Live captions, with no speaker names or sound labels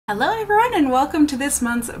Hello everyone and welcome to this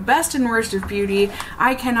month's Best and Worst of Beauty.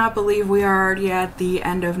 I cannot believe we are already at the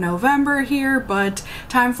end of November here, but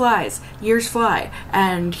time flies, years fly,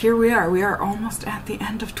 and here we are. We are almost at the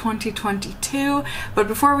end of 2022, but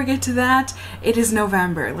before we get to that, it is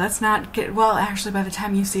November. Let's not get, well actually by the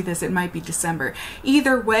time you see this it might be December.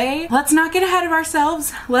 Either way, let's not get ahead of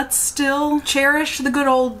ourselves. Let's still cherish the good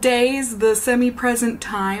old days, the semi-present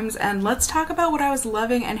times, and let's talk about what I was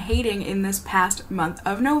loving and hating in this past month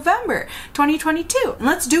of November 2022. And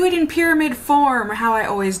let's do it in pyramid form, how I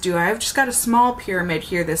always do. I've just got a small pyramid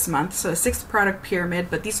here this month, so a 6 product pyramid,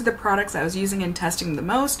 but these are the products I was using and testing the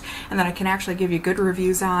most and that I can actually give you good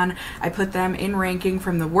reviews on. I put them in ranking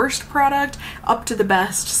from the worst product up to the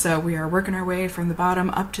best, so we are working our way from the bottom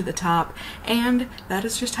up to the top, and that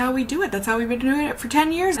is just how we do it. That's how we've been doing it for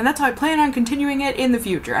 10 years, and that's how I plan on continuing it in the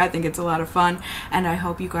future. I think it's a lot of fun, and I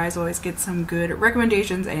hope you guys always get some good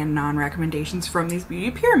recommendations and non-recommendations from these beauty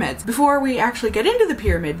pyramids. Before we actually get into the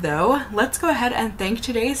pyramid though, let's go ahead and thank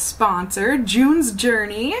today's sponsor, June's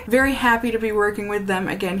Journey. Very happy to be working with them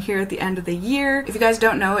again here at the end of the year. If you guys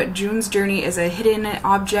don't know it, June's Journey is a hidden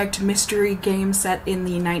object mystery game set in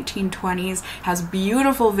the 1920s. Has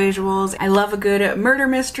beautiful visuals. I love a good murder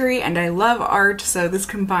mystery and I love art, so this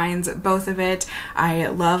combines both of it. I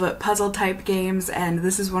love puzzle type games, and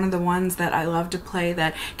this is one of the ones that I love to play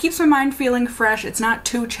that keeps my mind feeling fresh. It's not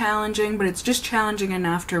too challenging, but it's just challenging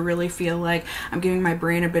enough to really feel like I'm giving my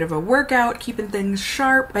brain a bit of a workout, keeping things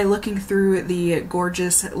sharp by looking through the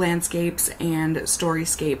gorgeous landscapes and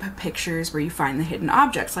storyscape pictures where you find the hidden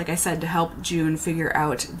objects, like I said, to help June figure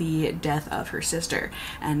out the death of her sister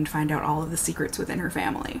and find out all of the secrets within her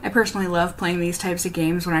family. I personally love playing these types of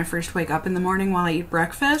games when I first wake up in the morning while I eat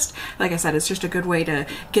breakfast. Like I said, it's just a good way to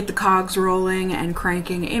get the cogs rolling and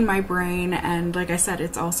cranking in my brain, and like I said,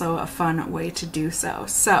 it's also a fun way to do so.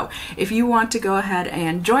 So if you want to go ahead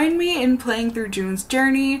and join me in playing through June's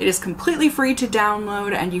Journey, it is completely free to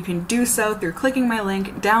download, and you can do so through clicking my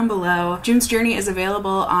link down below. June's Journey is available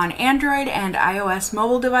on Android and iOS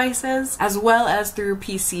mobile devices, as well as through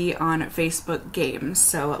PC on Facebook Games.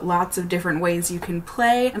 So lots of different ways you can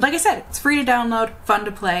play. And like I said, it's free to download, fun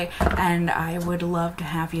to play, and I would love to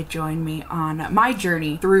have you join me on my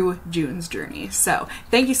journey through June's Journey. So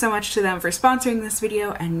thank you so much to them for sponsoring this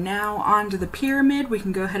video, and now on to the pyramid. We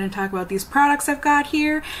can go ahead and talk about these products I've got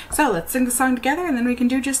here. So let's sing the song together and then we can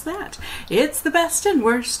do just that. It's the best and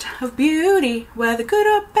worst of beauty, whether good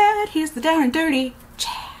or bad, here's the down and dirty.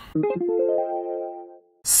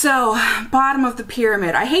 So, bottom of the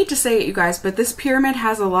pyramid. I hate to say it, you guys, but this pyramid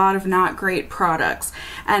has a lot of not great products.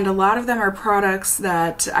 And a lot of them are products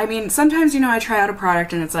that, I mean, sometimes, you know, I try out a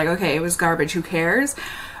product and it's like, okay, it was garbage, who cares?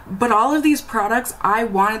 But all of these products, I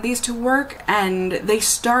wanted these to work, and they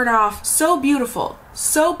start off so beautiful,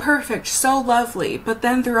 so perfect, so lovely, but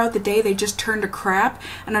then throughout the day they just turn to crap,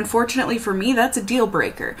 and unfortunately for me, that's a deal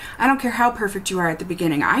breaker. I don't care how perfect you are at the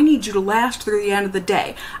beginning. I need you to last through the end of the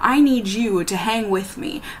day. I need you to hang with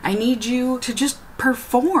me. I need you to just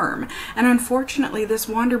perform, and unfortunately this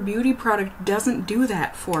Wander Beauty product doesn't do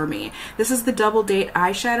that for me. This is the Double Date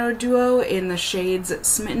eyeshadow duo in the shades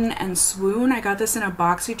Smitten and Swoon. I got this in a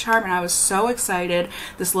boxy charm and I was so excited.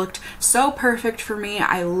 This looked so perfect for me.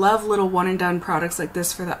 I love little one and done products like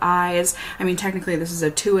this for the eyes. I mean, technically this is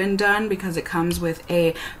a 2 and done because it comes with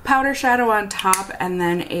a powder shadow on top and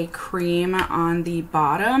then a cream on the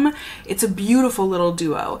bottom. It's a beautiful little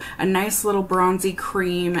duo. A nice little bronzy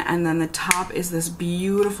cream, and then the top is this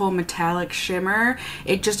beautiful metallic shimmer.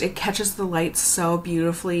 It catches the light so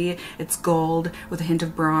beautifully. It's gold with a hint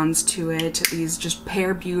of bronze to it. These just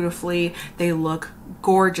pair beautifully. They look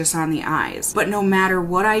gorgeous on the eyes. But no matter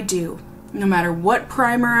what I do, no matter what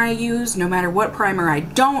primer I use, no matter what primer I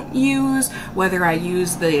don't use, whether I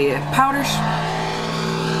use the powder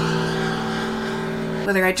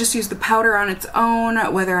whether I just use the powder on its own,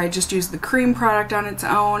 whether I just use the cream product on its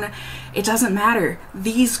own, it doesn't matter.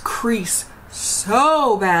 These crease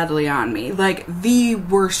so badly on me, like the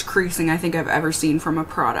worst creasing I think I've ever seen from a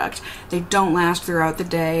product. They don't last throughout the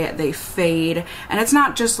day, they fade, and it's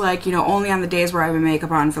not just like, you know, only on the days where I have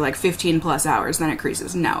makeup on for like 15 plus hours then it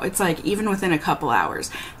creases. No, it's like even within a couple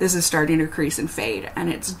hours this is starting to crease and fade,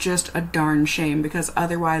 and it's just a darn shame because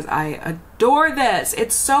otherwise I adore this.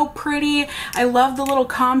 It's so pretty. I love the little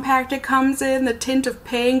compact it comes in, the tint of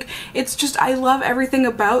pink. It's just, I love everything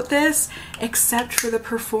about this except for the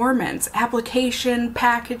performance. Application,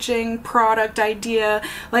 packaging, product idea.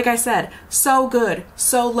 Like I said, so good,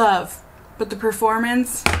 so love. But the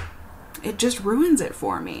performance, it just ruins it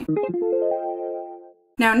for me.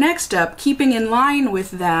 Now next up, keeping in line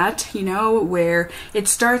with that, you know, where it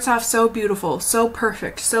starts off so beautiful, so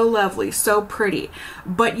perfect, so lovely, so pretty,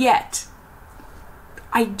 but yet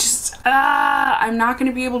I'm not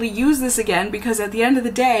going to be able to use this again because at the end of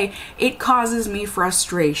the day, it causes me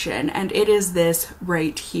frustration, and it is this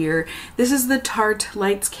right here. This is the Tarte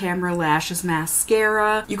Lights Camera Lashes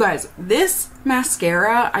Mascara. You guys, this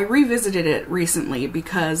mascara, I revisited it recently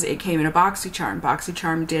because it came in a BoxyCharm.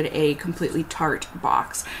 BoxyCharm did a completely Tarte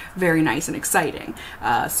box. Very nice and exciting.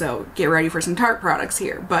 So get ready for some Tarte products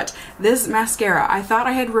here. But this mascara, I thought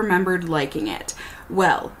I had remembered liking it.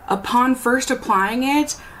 Well, upon first applying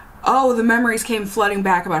it, oh, the memories came flooding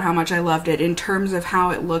back about how much I loved it in terms of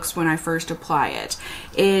how it looks when I first apply it.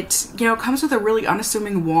 It, you know, comes with a really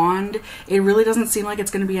unassuming wand. It really doesn't seem like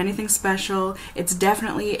it's going to be anything special. It's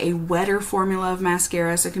definitely a wetter formula of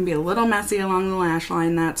mascara, so it can be a little messy along the lash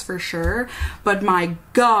line, that's for sure. But my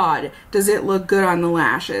God, does it look good on the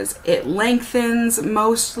lashes. It lengthens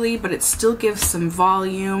mostly, but it still gives some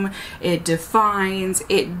volume. It defines.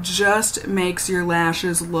 It just makes your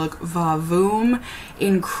lashes look va-voom.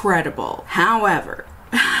 Incredible. However,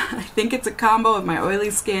 I think it's a combo of my oily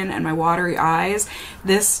skin and my watery eyes.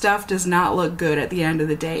 This stuff does not look good at the end of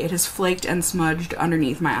the day. It has flaked and smudged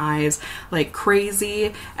underneath my eyes like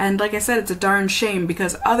crazy. And like I said, it's a darn shame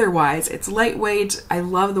because otherwise it's lightweight. I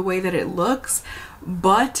love the way that it looks,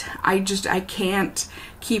 but I can't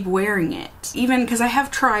keep wearing it. Even because I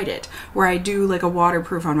have tried it where I do like a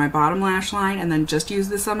waterproof on my bottom lash line and then just use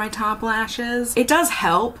this on my top lashes. It does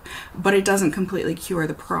help, but it doesn't completely cure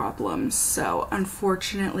the problem. So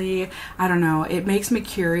unfortunately, I don't know, it makes me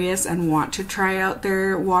curious and want to try out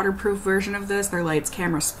their waterproof version of this, their Lights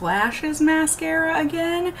Camera Splashes mascara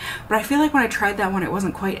again. But I feel like when I tried that one, it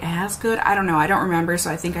wasn't quite as good. I don't know, I don't remember,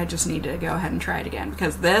 so I think I just need to go ahead and try it again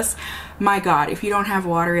because this, my God, if you don't have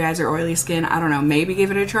watery eyes or oily skin, I don't know, maybe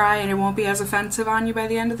give it a try and it won't be as offensive on you by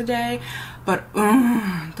the end of the day, but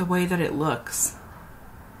the way that it looks,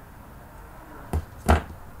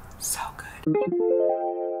 so good.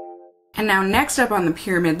 And now next up on the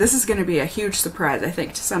pyramid, this is going to be a huge surprise, I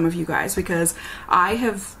think, to some of you guys because I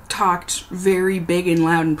have talked very big and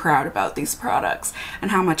loud and proud about these products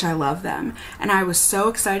and how much I love them. And I was so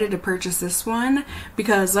excited to purchase this one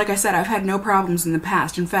because, like I said, I've had no problems in the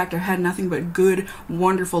past. In fact, I've had nothing but good,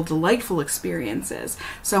 wonderful, delightful experiences.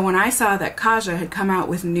 So when I saw that Kaja had come out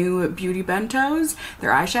with new beauty bentos,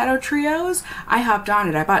 their eyeshadow trios, I hopped on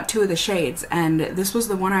it. I bought 2 of the shades, and this was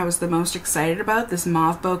the one I was the most excited about, this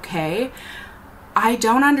Mauve Bouquet. I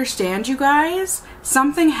don't understand, you guys.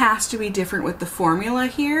 Something has to be different with the formula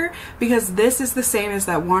here because this is the same as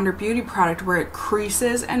that Wander Beauty product where it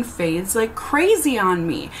creases and fades like crazy on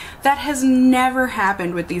me. That has never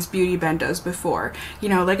happened with these beauty bentos before. You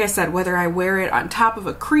know, like I said, whether I wear it on top of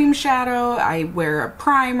a cream shadow, I wear a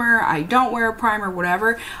primer, I don't wear a primer,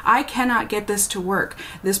 whatever, I cannot get this to work.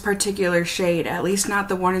 This particular shade, at least not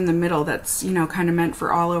the one in the middle that's, you know, kind of meant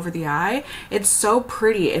for all over the eye. It's so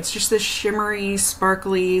pretty. It's just this shimmery,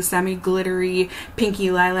 sparkly, semi-glittery,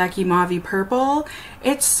 pinky, lilac-y, mauve-y purple.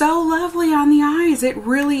 It's so lovely on the eyes. It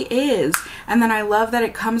really is. And then I love that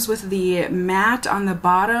it comes with the matte on the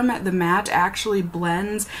bottom. The matte actually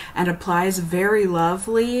blends and applies very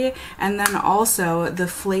lovely. And then also the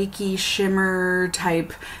flaky shimmer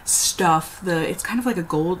type stuff. It's kind of like a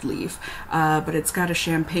gold leaf, but it's got a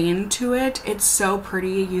champagne to it. It's so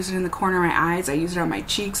pretty. I use it in the corner of my eyes. I use it on my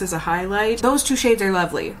cheeks as a highlight. Those 2 shades are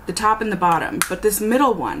lovely, the top and the bottom. But this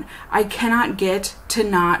middle one, I cannot get to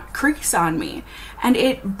not crease on me. And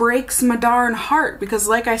it breaks my darn heart because,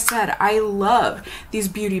 like I said, I love these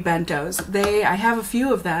beauty bentos. I have a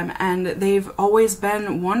few of them and they've always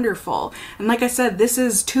been wonderful. And like I said, this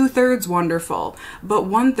is 2/3 wonderful, but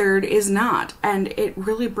 1/3 is not. And it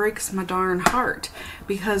really breaks my darn heart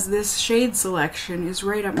because this shade selection is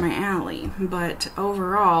right up my alley. But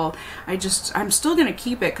overall, I'm still gonna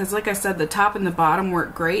keep it because, like I said, the top and the bottom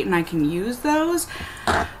work great and I can use those.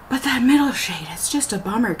 But that middle shade, it's just a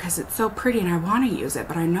bummer because it's so pretty and I want to use it,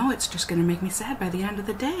 but I know it's just going to make me sad by the end of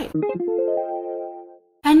the day.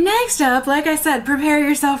 And next up, like I said, prepare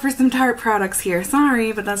yourself for some Tarte products here.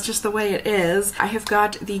 Sorry, but that's just the way it is. I have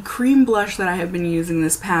got the cream blush that I have been using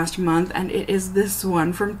this past month, and it is this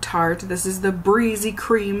one from Tarte. This is the Breezy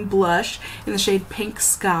Cream Blush in the shade Pink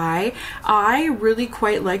Sky. I really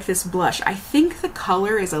quite like this blush. I think the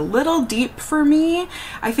color is a little deep for me.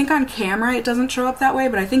 I think on camera it doesn't show up that way,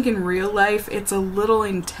 but I think in real life it's a little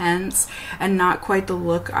intense and not quite the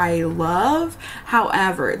look I love.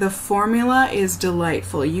 However, the formula is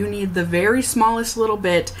delightful. beautiful. You need the very smallest little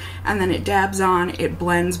bit, and then it dabs on, it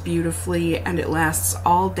blends beautifully, and it lasts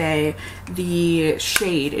all day. The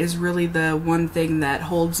shade is really the one thing that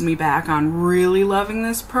holds me back on really loving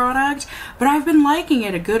this product, but I've been liking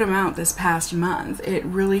it a good amount this past month. It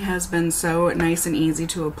really has been so nice and easy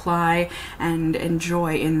to apply and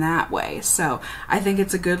enjoy in that way. So I think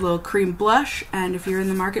it's a good little cream blush, and if you're in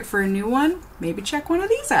the market for a new one, maybe check one of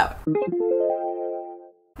these out.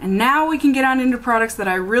 And now we can get on into products that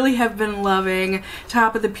I really have been loving.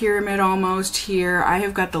 Top of the pyramid almost here. I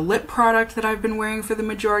have got the lip product that I've been wearing for the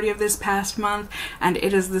majority of this past month, and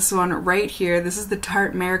it is this one right here. This is the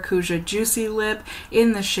Tarte Maracuja Juicy Lip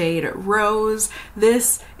in the shade Rose.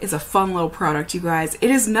 This is a fun little product, you guys. It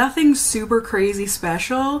is nothing super crazy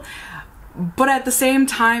special, but at the same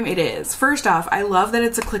time it is. First off, I love that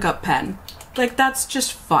it's a click up pen. Like, that's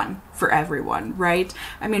just fun for everyone, right?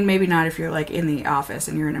 I mean, maybe not if you're like in the office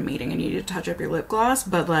and you're in a meeting and you need to touch up your lip gloss,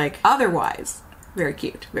 but like otherwise, very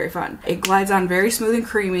cute, very fun. It glides on very smooth and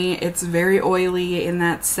creamy. It's very oily in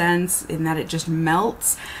that sense, in that it just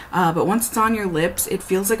melts. But once it's on your lips, it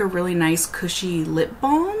feels like a really nice cushy lip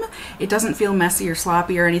balm. It doesn't feel messy or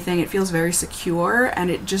sloppy or anything. It feels very secure,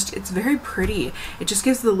 and it's very pretty. It just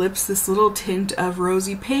gives the lips this little tint of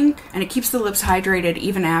rosy pink, and it keeps the lips hydrated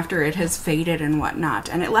even after it has faded and whatnot.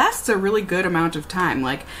 And it lasts a really good amount of time,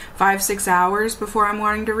 like 5-6 hours before I'm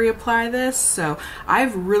wanting to reapply this. So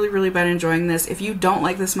I've really been enjoying this. If you don't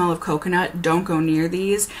like the smell of coconut, don't go near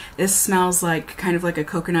these. This smells like kind of like a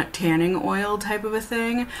coconut tanning oil type of a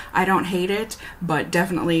thing. I don't hate it, but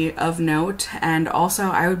definitely of note. And also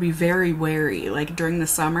I would be very wary. Like during the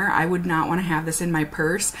summer, I would not want to have this in my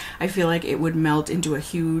purse. I feel like it would melt into a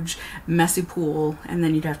huge messy pool, and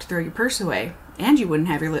then you'd have to throw your purse away, and you wouldn't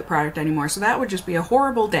have your lip product anymore. So that would just be a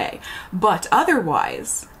horrible day. But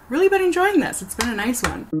otherwise, really been enjoying this. It's been a nice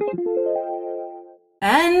one.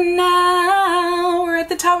 And now we're at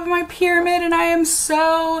the top of my pyramid, and I am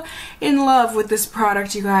so in love with this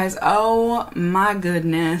product, you guys. Oh my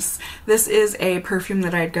goodness. This is a perfume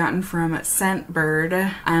that I had gotten from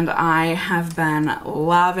Scentbird, and I have been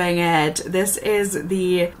loving it. This is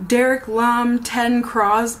the Derek Lum 10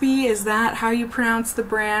 Crosby. Is that how you pronounce the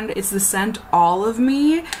brand? It's the scent All of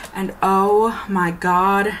Me, and oh my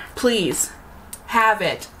god. Please, have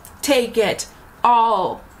it. Take it.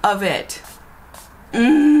 All of it.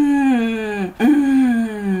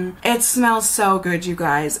 It smells so good, you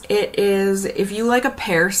guys. It is, if you like a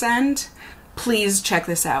pear scent, please check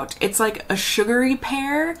this out. It's like a sugary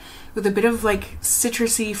pear with a bit of like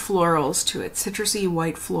citrusy florals to it, citrusy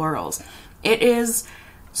white florals. It is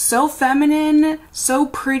so feminine, so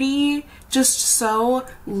pretty, just so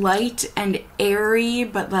light and airy,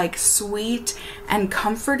 but like sweet and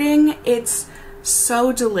comforting. It's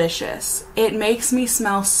so delicious. It makes me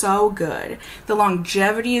smell so good. The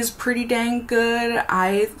longevity is pretty dang good.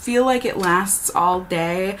 I feel like it lasts all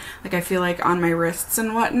day. Like I feel like on my wrists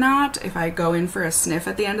and whatnot, if I go in for a sniff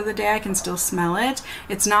at the end of the day, I can still smell it.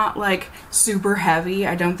 It's not like super heavy.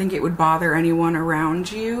 I don't think it would bother anyone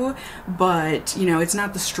around you, but you know, it's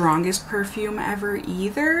not the strongest perfume ever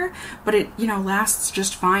either, but it, you know, lasts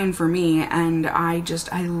just fine for me, and I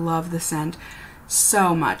love the scent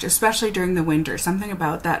so much, especially during the winter. Something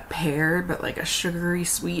about that pear, but like a sugary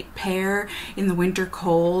sweet pear in the winter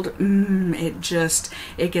cold, it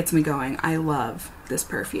gets me going. I love this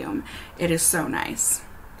perfume. It is so nice.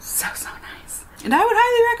 So nice. And I would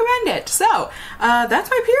highly recommend it. So, that's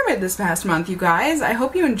my pyramid this past month, you guys. I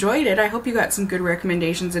hope you enjoyed it. I hope you got some good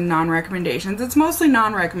recommendations and non-recommendations. It's mostly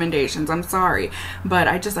non-recommendations, I'm sorry. But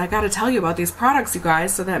I gotta tell you about these products, you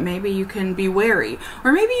guys, so that maybe you can be wary.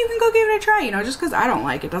 Or maybe you can go give it a try, you know, just because I don't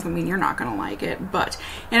like it doesn't mean you're not gonna like it. But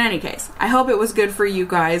in any case, I hope it was good for you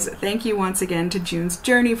guys. Thank you once again to June's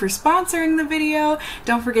Journey for sponsoring the video.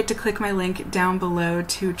 Don't forget to click my link down below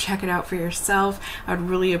to check it out for yourself. I would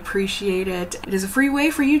really appreciate it. It is a free way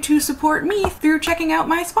for you to support me through checking out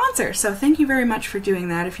my sponsor. So thank you very much for doing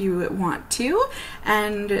that if you want to.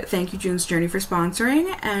 And thank you, June's Journey, for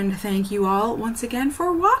sponsoring. And thank you all once again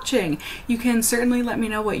for watching. You can certainly let me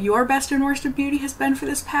know what your best and worst of beauty has been for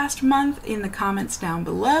this past month in the comments down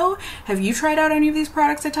below. Have you tried out any of these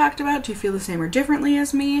products I talked about? Do you feel the same or differently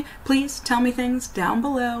as me? Please tell me things down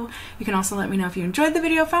below. You can also let me know if you enjoyed the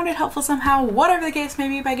video, found it helpful somehow, whatever the case may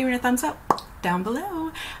be, by giving it a thumbs up down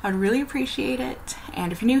below. I would really appreciate it.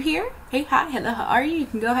 And if you're new here, hey, hi, hello, how are you? You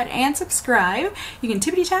can go ahead and subscribe. You can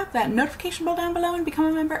tippity tap that notification bell down below and become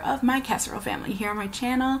a member of my casserole family here on my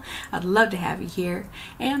channel. I'd love to have you here.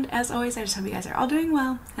 And as always, I just hope you guys are all doing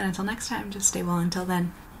well. And until next time, just stay well until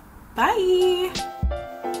then. Bye!